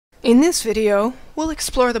In this video, we'll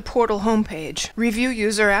explore the portal homepage, review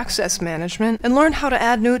user access management, and learn how to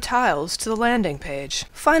add new tiles to the landing page.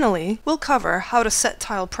 Finally, we'll cover how to set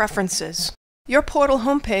tile preferences. Your portal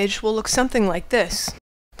homepage will look something like this.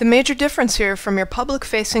 The major difference here from your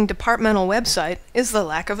public-facing departmental website is the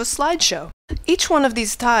lack of a slideshow. Each one of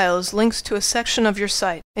these tiles links to a section of your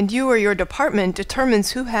site, and you or your department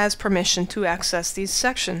determines who has permission to access these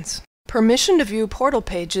sections. Permission to view portal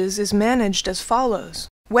pages is managed as follows.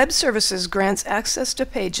 Web Services grants access to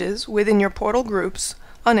pages within your portal groups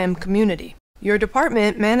on mCommunity. Your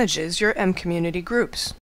department manages your mCommunity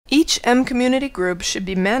groups. Each mCommunity group should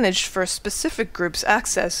be managed for a specific group's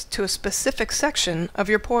access to a specific section of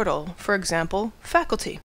your portal, for example,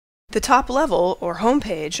 faculty. The top level, or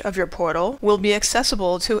homepage, of your portal will be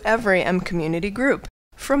accessible to every mCommunity group.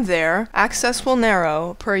 From there, access will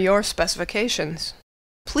narrow per your specifications.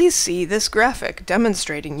 Please see this graphic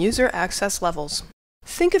demonstrating user access levels.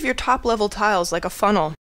 Think of your top-level tiles like a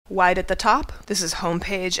funnel. Wide at the top, this is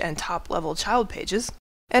homepage and top-level child pages,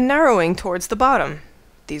 and narrowing towards the bottom.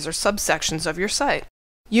 These are subsections of your site.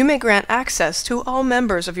 You may grant access to all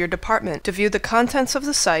members of your department to view the contents of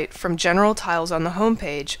the site from general tiles on the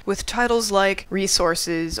homepage with titles like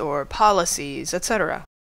resources or policies, etc.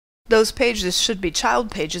 Those pages should be child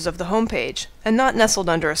pages of the homepage, and not nestled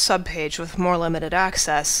under a subpage with more limited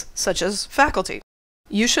access, such as faculty.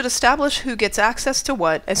 You should establish who gets access to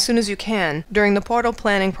what as soon as you can during the portal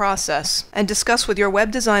planning process, and discuss with your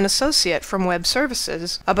web design associate from Web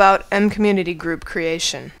Services about mCommunity group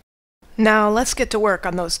creation. Now let's get to work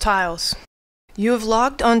on those tiles. You have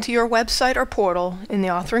logged onto your website or portal in the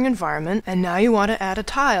authoring environment, and now you want to add a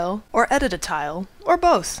tile, or edit a tile, or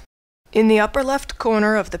both. In the upper left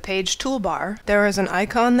corner of the page toolbar, there is an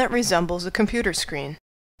icon that resembles a computer screen.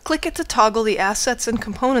 Click it to toggle the Assets and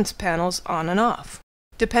Components panels on and off.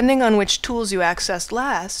 Depending on which tools you accessed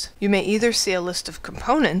last, you may either see a list of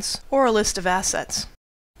components or a list of assets.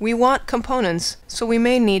 We want components, so we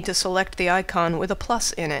may need to select the icon with a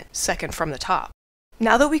plus in it, second from the top.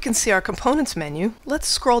 Now that we can see our Components menu, let's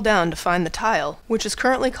scroll down to find the tile, which is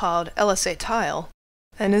currently called LSA Tile,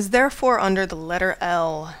 and is therefore under the letter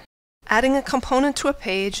L. Adding a component to a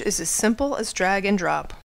page is as simple as drag and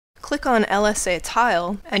drop. Click on LSA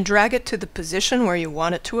Tile and drag it to the position where you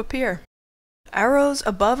want it to appear. Arrows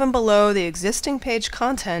above and below the existing page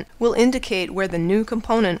content will indicate where the new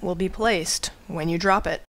component will be placed when you drop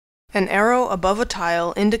it. An arrow above a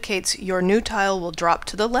tile indicates your new tile will drop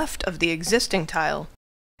to the left of the existing tile.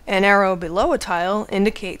 An arrow below a tile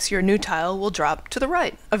indicates your new tile will drop to the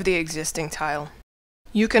right of the existing tile.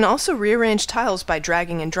 You can also rearrange tiles by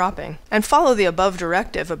dragging and dropping, and follow the above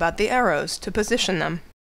directive about the arrows to position them.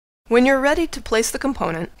 When you're ready to place the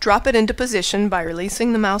component, drop it into position by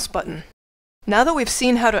releasing the mouse button. Now that we've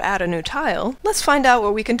seen how to add a new tile, let's find out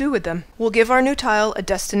what we can do with them. We'll give our new tile a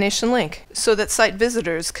destination link so that site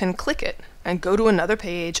visitors can click it and go to another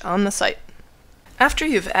page on the site. After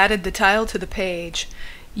you've added the tile to the page,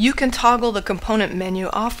 you can toggle the component menu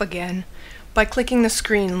off again by clicking the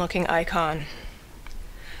screen-looking icon.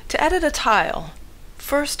 To edit a tile,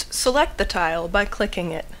 first select the tile by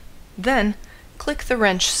clicking it. Then, click the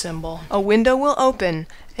wrench symbol. A window will open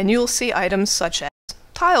and you'll see items such as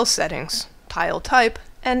tile settings, tile type,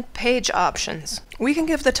 and page options. We can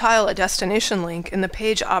give the tile a destination link in the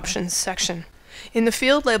Page Options section. In the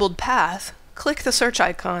field labeled Path, click the search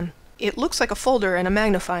icon. It looks like a folder in a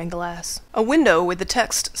magnifying glass. A window with the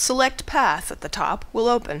text Select Path at the top will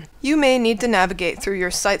open. You may need to navigate through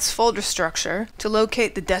your site's folder structure to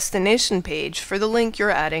locate the destination page for the link you're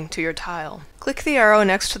adding to your tile. Click the arrow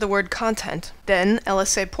next to the word Content, then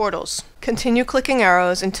LSA Portals. Continue clicking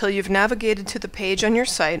arrows until you've navigated to the page on your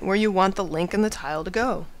site where you want the link in the tile to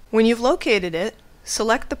go. When you've located it,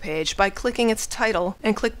 select the page by clicking its title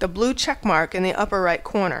and click the blue check mark in the upper right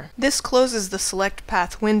corner. This closes the Select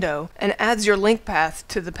Path window and adds your link path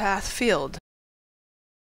to the Path field.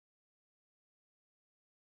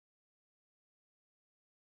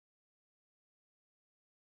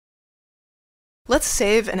 Let's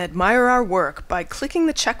save and admire our work by clicking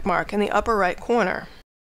the check mark in the upper right corner.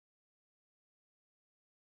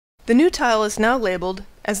 The new tile is now labeled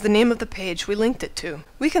as the name of the page we linked it to.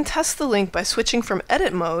 We can test the link by switching from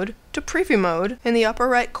Edit mode to Preview mode in the upper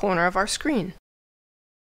right corner of our screen.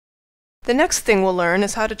 The next thing we'll learn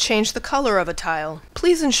is how to change the color of a tile.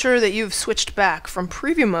 Please ensure that you've switched back from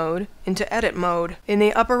Preview mode into Edit mode in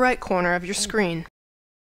the upper right corner of your screen.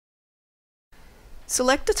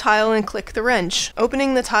 Select a tile and click the wrench,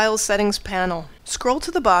 opening the Tile Settings panel. Scroll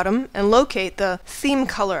to the bottom and locate the Theme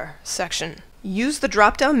Color section. Use the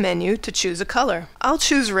drop-down menu to choose a color. I'll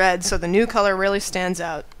choose red so the new color really stands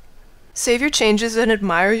out. Save your changes and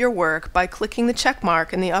admire your work by clicking the check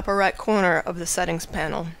mark in the upper right corner of the settings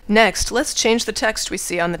panel. Next, let's change the text we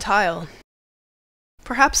see on the tile.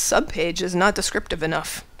 Perhaps subpage is not descriptive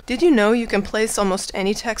enough. Did you know you can place almost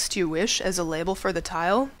any text you wish as a label for the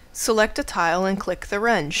tile? Select a tile and click the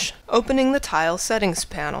wrench, opening the Tile Settings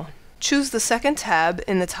panel. Choose the second tab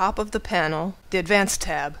in the top of the panel, the Advanced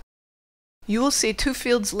tab. You will see two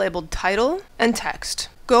fields labeled Title and Text.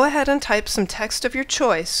 Go ahead and type some text of your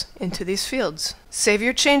choice into these fields. Save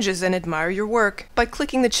your changes and admire your work by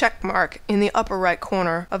clicking the check mark in the upper right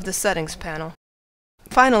corner of the Settings panel.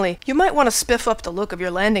 Finally, you might want to spiff up the look of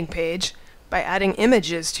your landing page by adding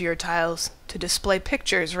images to your tiles to display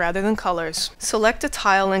pictures rather than colors. Select a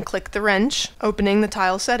tile and click the wrench, opening the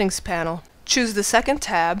Tile Settings panel. Choose the second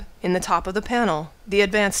tab in the top of the panel, the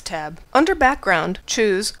Advanced tab. Under Background,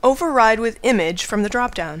 choose Override with Image from the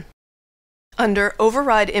drop-down. Under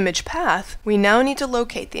Override Image Path, we now need to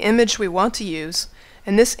locate the image we want to use,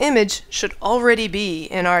 and this image should already be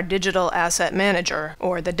in our Digital Asset Manager,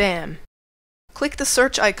 or the DAM. Click the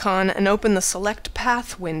search icon and open the Select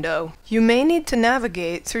Path window. You may need to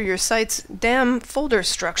navigate through your site's DAM folder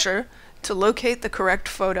structure to locate the correct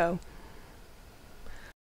photo.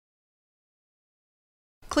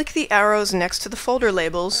 Click the arrows next to the folder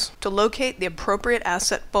labels to locate the appropriate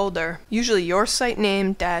asset folder, usually your site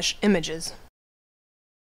name - images.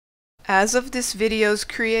 As of this video's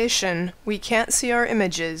creation, we can't see our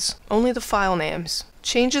images, only the file names.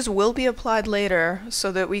 Changes will be applied later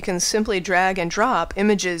so that we can simply drag and drop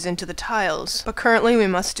images into the tiles, but currently we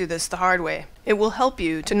must do this the hard way. It will help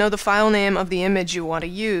you to know the file name of the image you want to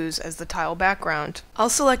use as the tile background. I'll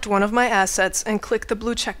select one of my assets and click the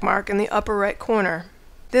blue check mark in the upper right corner.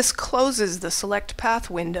 This closes the Select Path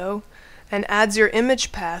window and adds your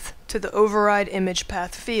image path to the Override Image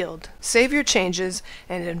Path field. Save your changes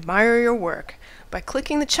and admire your work by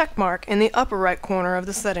clicking the check mark in the upper right corner of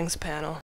the settings panel.